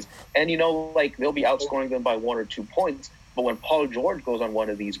 fadeaways. And, they'll be outscoring them by 1 or 2 points. But when Paul George goes on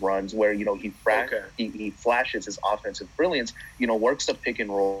one of these runs where, he flashes his offensive brilliance, works the pick and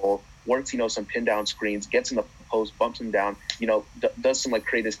roll, works, some pin down screens, gets in the post, bumps him down, does some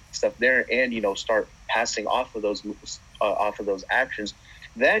creative stuff there and, start passing off of those actions.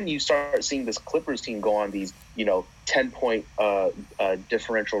 Then you start seeing this Clippers team go on these, 10-point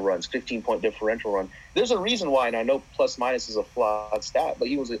differential runs, 15-point differential run. There's a reason why, and I know plus minus is a flawed stat, but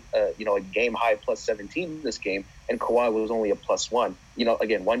he was a game high plus 17 this game, and Kawhi was only a plus 1.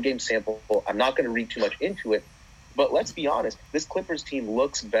 Again, one game sample. I'm not going to read too much into it, but let's be honest. This Clippers team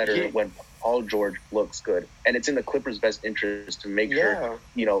looks better when Paul George looks good, and it's in the Clippers' best interest to make sure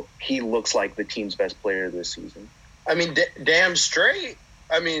he looks like the team's best player this season. I mean, damn straight.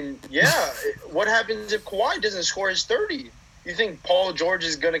 I mean, yeah. What happens if Kawhi doesn't score his 30? You think Paul George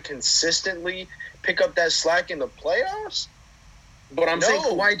is going to consistently pick up that slack in the playoffs? But I'm saying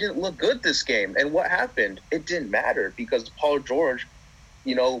Kawhi didn't look good this game. And what happened? It didn't matter because Paul George,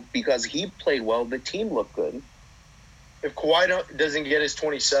 because he played well, the team looked good. If Kawhi doesn't get his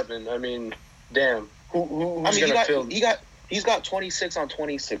 27, I mean, damn. Who's going to fill? He's got 26 on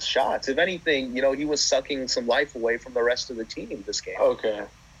 26 shots. If anything, he was sucking some life away from the rest of the team this game. Okay.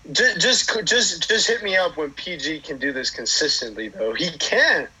 Just hit me up when PG can do this consistently, though. He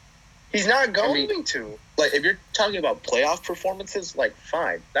can't. He's not going to. If you're talking about playoff performances,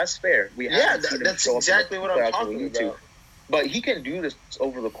 fine. That's fair. That's exactly what I'm talking about. But he can do this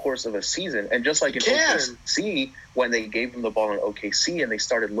over the course of a season. And just like in OKC, when they gave him the ball in OKC and they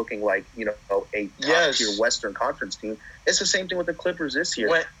started looking like, a top-tier Western Conference team, it's the same thing with the Clippers this year.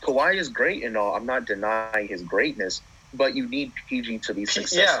 Kawhi is great and all. I'm not denying his greatness, but you need PG to be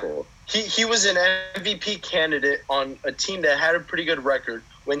successful. Yeah. He was an MVP candidate on a team that had a pretty good record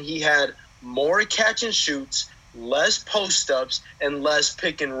when he had more catch and shoots, less post-ups, and less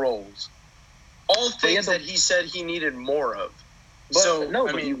pick and rolls. All things that he said he needed more of.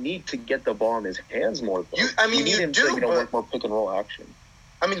 But you need to get the ball in his hands more. Though. You need him to work more pick and roll action.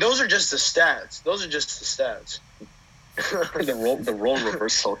 I mean, those are just the stats. the role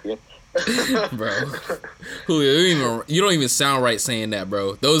reversal here. Bro, Julio, you don't even sound right saying that,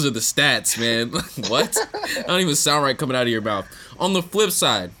 bro. Those are the stats, man. What? I don't even sound right coming out of your mouth. On the flip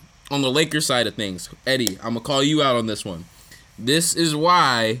side, on the Lakers side of things, Eddie, I'm gonna call you out on this one. This is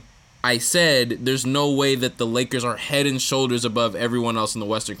why I said there's no way that the Lakers are head and shoulders above everyone else in the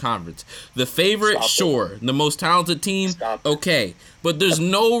Western Conference. The favorite, sure. The most talented team, okay. But there's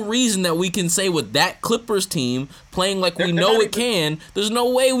no reason that we can say with that Clippers team playing like we know it can, there's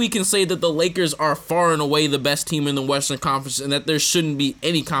no way we can say that the Lakers are far and away the best team in the Western Conference and that there shouldn't be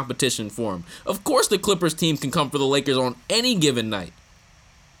any competition for them. Of course the Clippers team can come for the Lakers on any given night.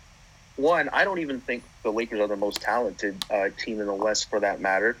 one, I don't even think the Lakers are the most talented team in the West for that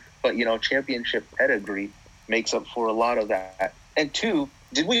matter. But, championship pedigree makes up for a lot of that. And two,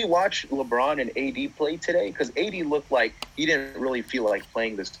 did we watch LeBron and AD play today? Because AD looked like he didn't really feel like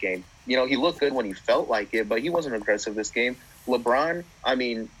playing this game. He looked good when he felt like it, but he wasn't aggressive this game. LeBron,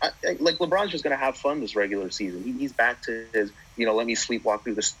 LeBron's just going to have fun this regular season. He's back to his, let me sleepwalk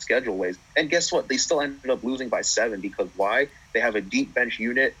through the schedule ways. And guess what? They still ended up losing by 7 because why? They have a deep bench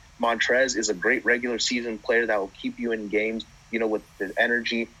unit. Montrez is a great regular season player that will keep you in games, with his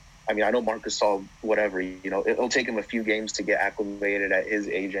energy. I know Marc Gasol, whatever, it'll take him a few games to get acclimated at his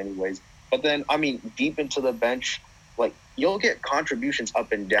age anyways. But then, deep into the bench, you'll get contributions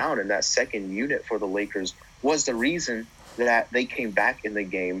up and down, and that second unit for the Lakers was the reason that they came back in the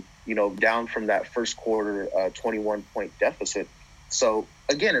game, down from that first quarter 21-point deficit. So,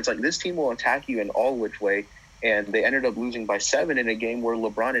 again, it's this team will attack you in all which way, and they ended up losing by 7 in a game where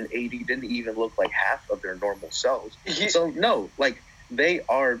LeBron and AD didn't even look like half of their normal selves. So, no, they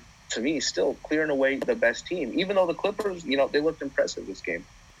are, to me, still clear and away the best team, even though the Clippers, they looked impressive this game.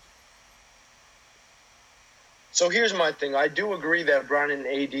 So here's my thing. I do agree that Bron and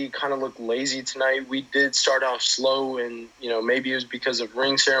AD kind of looked lazy tonight. We did start off slow, and, maybe it was because of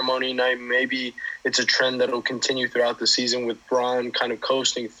ring ceremony night. Maybe it's a trend that will continue throughout the season with Bron kind of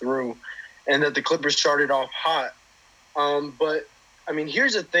coasting through, and that the Clippers started off hot. But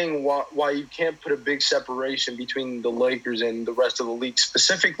here's the thing why you can't put a big separation between the Lakers and the rest of the league,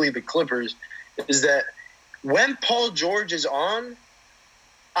 specifically the Clippers, is that when Paul George is on,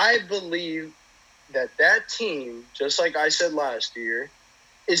 I believe that team, just like I said last year,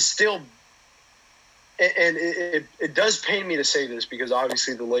 is still – and it does pain me to say this because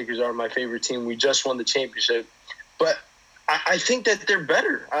obviously the Lakers are my favorite team. We just won the championship. But I think that they're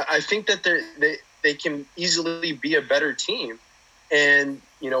better. I think that they can easily be a better team. And,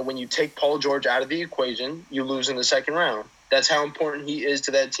 when you take Paul George out of the equation, you lose in the second round. That's how important he is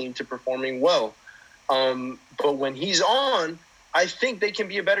to that team to performing well. But when he's on, I think they can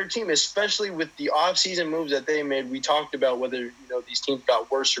be a better team, especially with the offseason moves that they made. We talked about whether, these teams got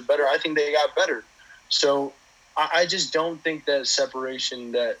worse or better. I think they got better. So I just don't think that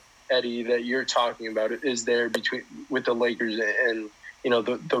separation that, Eddie, that you're talking about is there with the Lakers and,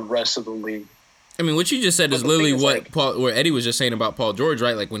 the rest of the league. What you just said is literally what Eddie was just saying about Paul George,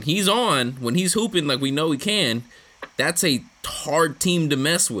 right? When he's on, when he's hooping like we know he can, that's a hard team to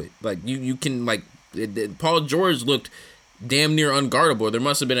mess with. You can, Paul George looked damn near unguardable. There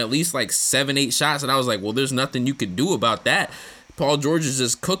must have been at least 7-8 shots, and I was like, well, there's nothing you could do about that. Paul George is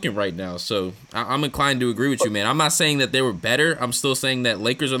just cooking right now, so I'm inclined to agree with you, man. I'm not saying that they were better. I'm still saying that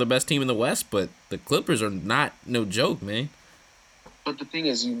Lakers are the best team in the West, but the Clippers are not no joke, man. But the thing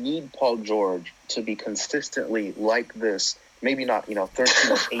is, you need Paul George to be consistently like this. Maybe not,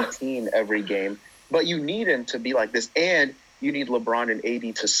 13 or 18 every game, but you need him to be like this. And you need LeBron and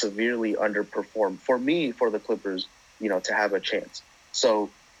AD to severely underperform for the Clippers, to have a chance.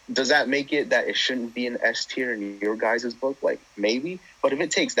 So does that make it that it shouldn't be an S tier in your guys' book? Maybe. But if it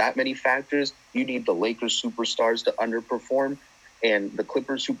takes that many factors, you need the Lakers superstars to underperform and the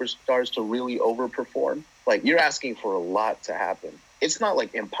Clippers superstars to really overperform. You're asking for a lot to happen. It's not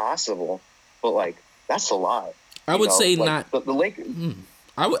impossible, but that's a lot. I would say not the Lakers.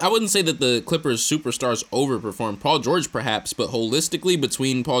 I wouldn't say that the Clippers superstars overperform. Paul George perhaps, but holistically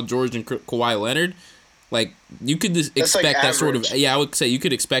between Paul George and Kawhi Leonard, you could expect that sort of I would say you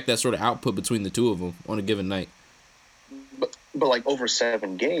could expect that sort of output between the two of them on a given night. But over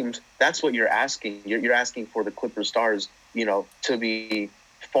 7 games, that's what you're asking. You're asking for the Clippers stars, to be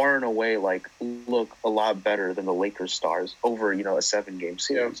far and away look a lot better than the Lakers stars over a 7-game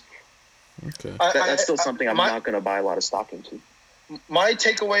series. Yeah. Okay, that's still something I'm not going to buy a lot of stock into. My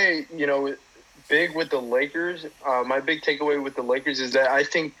takeaway, big with the Lakers. My big takeaway with the Lakers is that I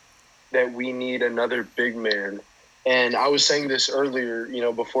think that we need another big man. And I was saying this earlier,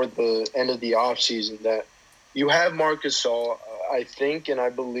 before the end of the offseason, that you have Marc Gasol. I think and I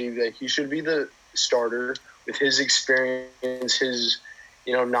believe that he should be the starter with his experience, his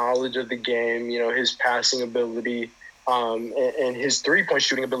knowledge of the game, his passing ability, and his 3-point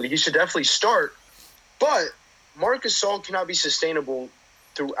shooting ability. He should definitely start. But Marc Gasol cannot be sustainable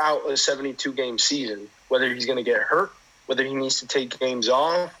throughout a 72-game season, whether he's going to get hurt, whether he needs to take games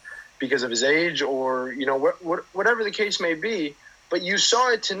off because of his age or, whatever the case may be. But you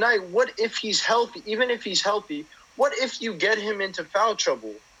saw it tonight. What if he's healthy? Even if he's healthy, what if you get him into foul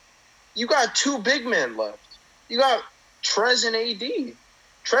trouble? You got 2 big men left. You got Trez and AD.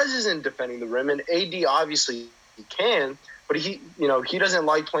 Trez isn't defending the rim, and AD obviously he can, but he doesn't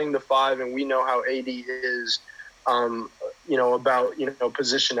like playing the 5, and we know how AD is about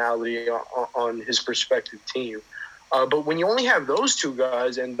positionality on his prospective team. But when you only have those two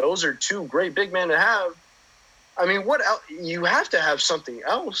guys, and those are two great big men to have, I mean, what else? You have to have something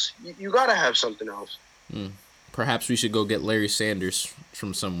else. You got to have something else. Perhaps we should go get Larry Sanders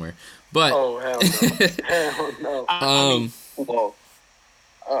from somewhere. But oh hell no, hell no.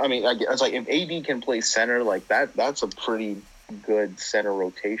 I mean, it's like if AD can play center like that, that's a pretty good center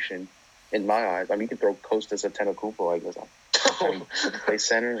rotation in my eyes. I mean, you can throw Kostas Antetokounmpo, I guess. Play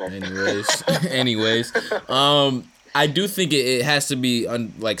center. Anyways, I do think it has to be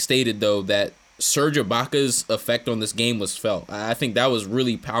stated though that Serge Ibaka's effect on this game was felt. I think that was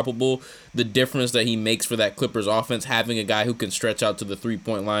really palpable. The difference that he makes for that Clippers offense, having a guy who can stretch out to the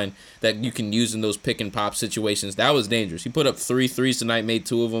 3-point line that you can use in those pick and pop situations, that was dangerous. He put up 3 threes tonight, made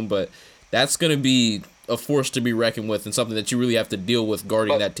 2 of them, but that's going to be a force to be reckoned with and something that you really have to deal with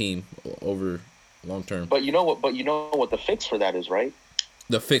guarding that team over long term. But you know what the fix for that is, right?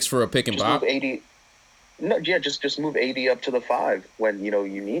 The fix for a pick and pop? Just move AD up to the 5 when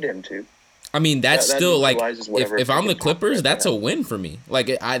you need him to. I mean, that's still like if I'm the Clippers, that's a win for me. Like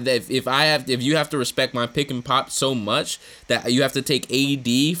if you have to respect my pick and pop so much that you have to take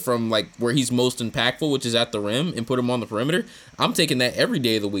AD from like where he's most impactful, which is at the rim, and put him on the perimeter, I'm taking that every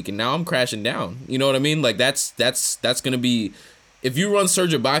day of the week, and now I'm crashing down. You know what I mean? Like that's gonna be. If you run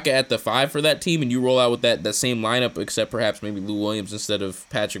Serge Ibaka at the 5 for that team and you roll out with that same lineup, except perhaps maybe Lou Williams instead of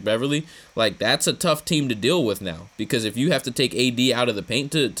Patrick Beverly, like that's a tough team to deal with now. Because if you have to take AD out of the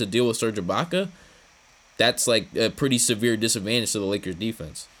paint to deal with Serge Ibaka, that's like a pretty severe disadvantage to the Lakers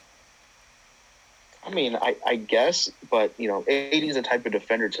defense. I mean, I guess, but AD is a type of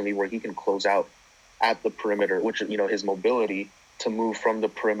defender to me where he can close out at the perimeter, which his mobility to move from the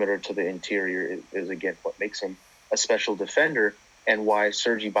perimeter to the interior is again what makes him a special defender. And why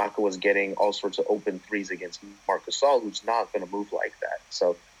Serge Ibaka was getting all sorts of open threes against Marc Gasol, who's not going to move like that.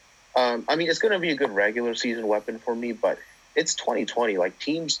 So, I mean, it's going to be a good regular season weapon for me, but it's 2020. Like,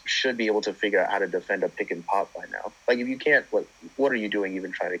 teams should be able to figure out how to defend a pick and pop by now. Like, if you can't, what are you doing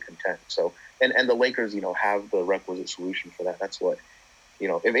even trying to contend? So, and the Lakers, have the requisite solution for that. That's what,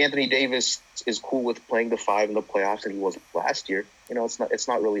 if Anthony Davis is cool with playing the 5 in the playoffs and he was last year, it's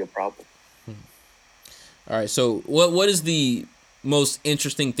not really a problem. All right, so what is the most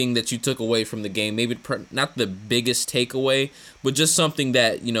interesting thing that you took away from the game? Maybe not the biggest takeaway, but just something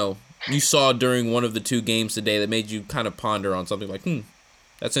that, you saw during one of the 2 games today that made you kind of ponder on something like,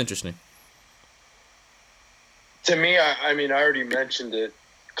 that's interesting. To me, I mean, I already mentioned it.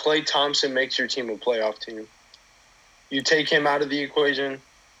 Klay Thompson makes your team a playoff team. You take him out of the equation,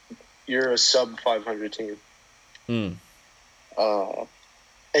 you're a sub-500 team.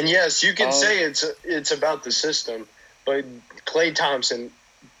 And yes, you can say it's about the system, but Klay Thompson,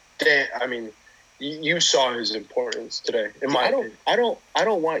 I mean, you saw his importance today. In my opinion, I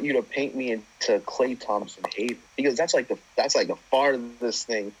don't want you to paint me into Klay Thompson hate, because that's like the farthest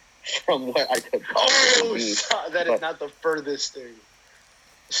thing from what I could. That is not the furthest thing.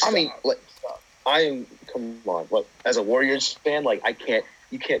 Stop. I mean, come on. Look, as a Warriors fan,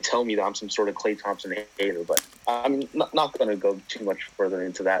 you can't tell me that I'm some sort of Klay Thompson hater, but I'm not going to go too much further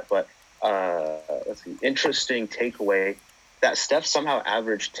into that. But let's see. Interesting takeaway that Steph somehow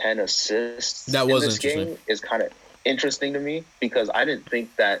averaged 10 assists in this game is kind of interesting to me, because I didn't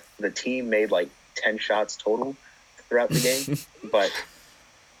think that the team made 10 shots total throughout the game. But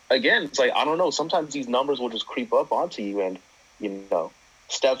again, it's I don't know. Sometimes these numbers will just creep up onto you, and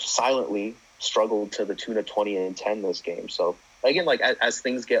Steph silently struggled to the tune of 20 and 10 this game. So again, as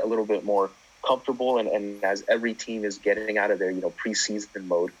things get a little bit more comfortable and as every team is getting out of their preseason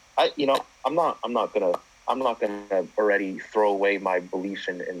mode, I'm not gonna already throw away my belief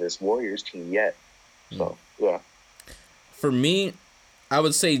in this Warriors team yet. So yeah. For me, I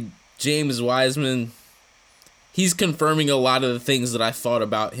would say James Wiseman. He's confirming a lot of the things that I thought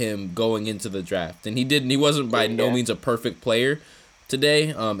about him going into the draft, and he wasn't by no means a perfect player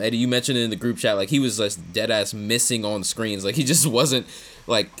today. Eddie, you mentioned it in the group chat, he was just dead ass missing on screens. He just wasn't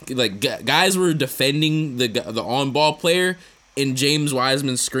guys were defending the on ball player, and James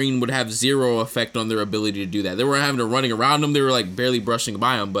Wiseman's screen would have zero effect on their ability to do that. They were having to running around him. They were barely brushing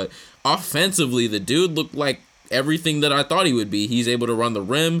by him, but offensively, the dude looked like everything that I thought he would be. He's able to run the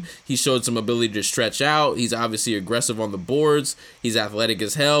rim. He showed some ability to stretch out. He's obviously aggressive on the boards. He's athletic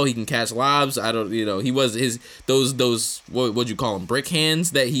as hell. He can catch lobs. He was those what'd you call them, brick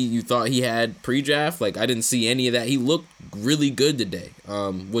hands that you thought he had pre-draft. I didn't see any of that. He looked really good today,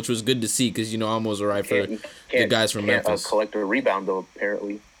 which was good to see, because I'm almost alright for the guys from Memphis. Collect a rebound though,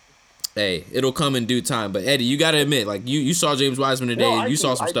 apparently. Hey, it'll come in due time. But Eddie, you got to admit, you saw James Wiseman today. You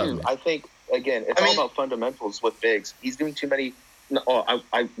saw some stuff. I think again, it's all about fundamentals with bigs. He's doing too many.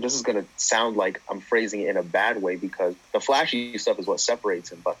 This is gonna sound like I'm phrasing it in a bad way because the flashy stuff is what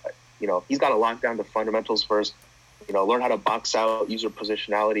separates him. But he's got to lock down the fundamentals first. Learn how to box out, use your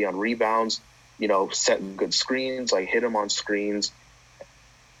positionality on rebounds. Set good screens, like hit him on screens,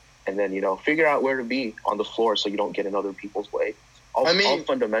 and then figure out where to be on the floor so you don't get in other people's way. All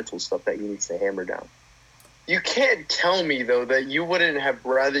fundamental stuff that he needs to hammer down. You can't tell me though that you wouldn't have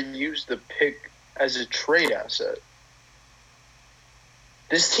rather used the pick as a trade asset.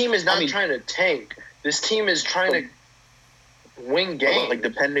 This team is not trying to tank. This team is trying to win games. Like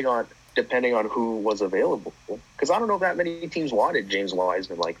depending on who was available, because I don't know if that many teams wanted James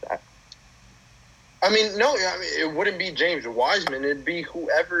Wiseman like that. No, it wouldn't be James Wiseman. It'd be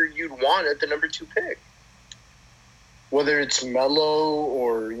whoever you'd want at the number 2 pick. Whether it's Melo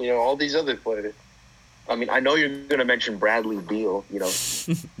or, all these other players. I know you're going to mention Bradley Beal,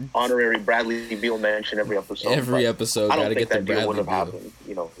 honorary Bradley Beal mention every episode. Every episode, got to get the Bradley would have happened,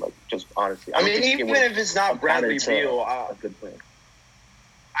 just honestly. Even if it's not Bradley Beal, a good plan.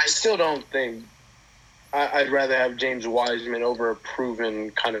 I still don't think I'd rather have James Wiseman over a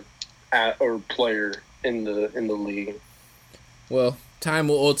proven kind of or player in the league. Well, time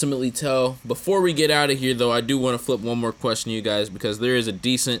will ultimately tell. Before we get out of here, though, I do want to flip one more question to you guys because there is a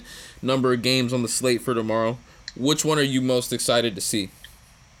decent number of games on the slate for tomorrow. Which one are you most excited to see?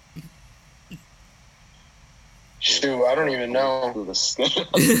 Shoot, I don't even know.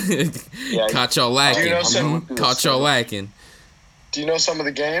 Caught y'all lacking. Caught y'all lacking. Do you know some of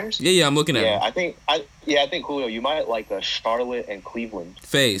the games? Yeah, I'm looking at them. I think Julio, you might like a Charlotte and Cleveland.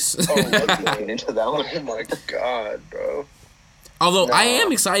 Face. Into that one. Oh my God, bro. Although I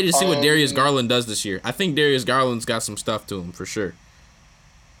am excited to see what Darius Garland does this year. I think Darius Garland's got some stuff to him for sure.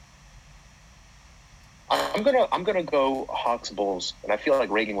 I'm gonna go Hawks Bulls, and I feel like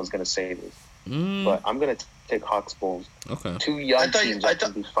Reagan was gonna say this, but I'm gonna take Hawks Bulls. Okay. 2 young teams that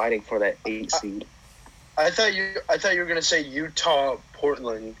can be fighting for that 8 seed. I thought you were gonna say Utah,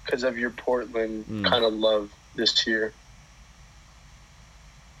 Portland because of your Portland kind of love this year.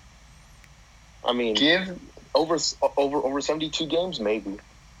 Give over 72 games, maybe.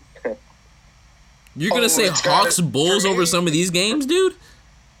 You're gonna say Hawks Bulls over some of these games, dude?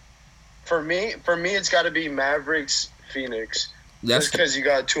 For me, it's got to be Mavericks, Phoenix. That's because you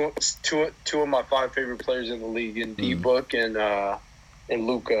got two of my 5 favorite players in the league, in D-Book and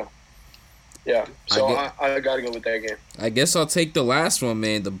Luka. Yeah, so I got to go with that game. I guess I'll take the last one,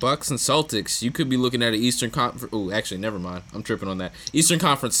 man. The Bucks and Celtics. You could be looking at an Eastern Conference. Oh, actually, never mind. I'm tripping on that. Eastern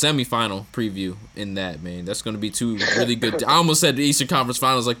Conference semifinal preview in that, man. That's going to be 2 really good. I almost said the Eastern Conference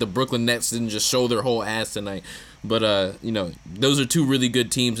Finals like the Brooklyn Nets didn't just show their whole ass tonight. But, those are 2 really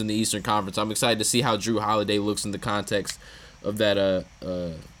good teams in the Eastern Conference. I'm excited to see how Drew Holiday looks in the context of that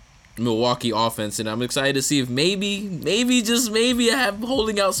Milwaukee offense, and I'm excited to see if maybe just maybe I have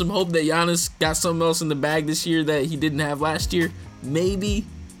holding out some hope that Giannis got something else in the bag this year that he didn't have last year. Maybe,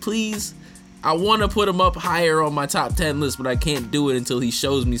 please. I want to put him up higher on my top 10 list, but I can't do it until he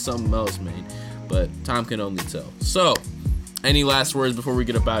shows me something else, man. But time can only tell. So, any last words before we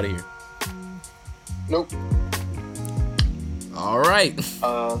get up out of here? Nope. All right.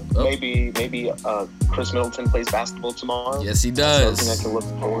 Maybe Chris Middleton plays basketball tomorrow. Yes, he does. Something I can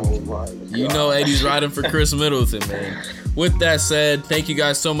look forward to. You know Eddie's riding for Chris Middleton, man. With that said, thank you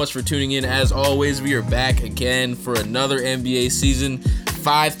guys so much for tuning in. As always, we are back again for another NBA season.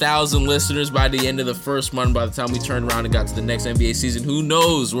 5,000 listeners by the end of the first month. By the time we turned around and got to the next NBA season, who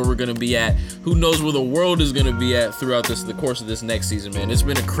knows where we're going to be at? Who knows where the world is going to be at throughout the course of this next season, man? It's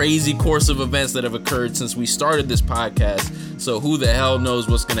been a crazy course of events that have occurred since we started this podcast. So who the hell knows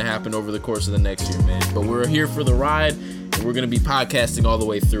what's going to happen over the course of the next year, man? But we're here for the ride, and we're going to be podcasting all the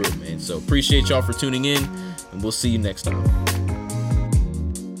way through it, man. So appreciate y'all for tuning in, and we'll see you next time.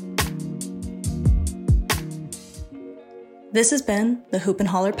 This has been the Hoop and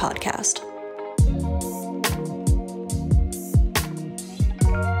Holler Podcast.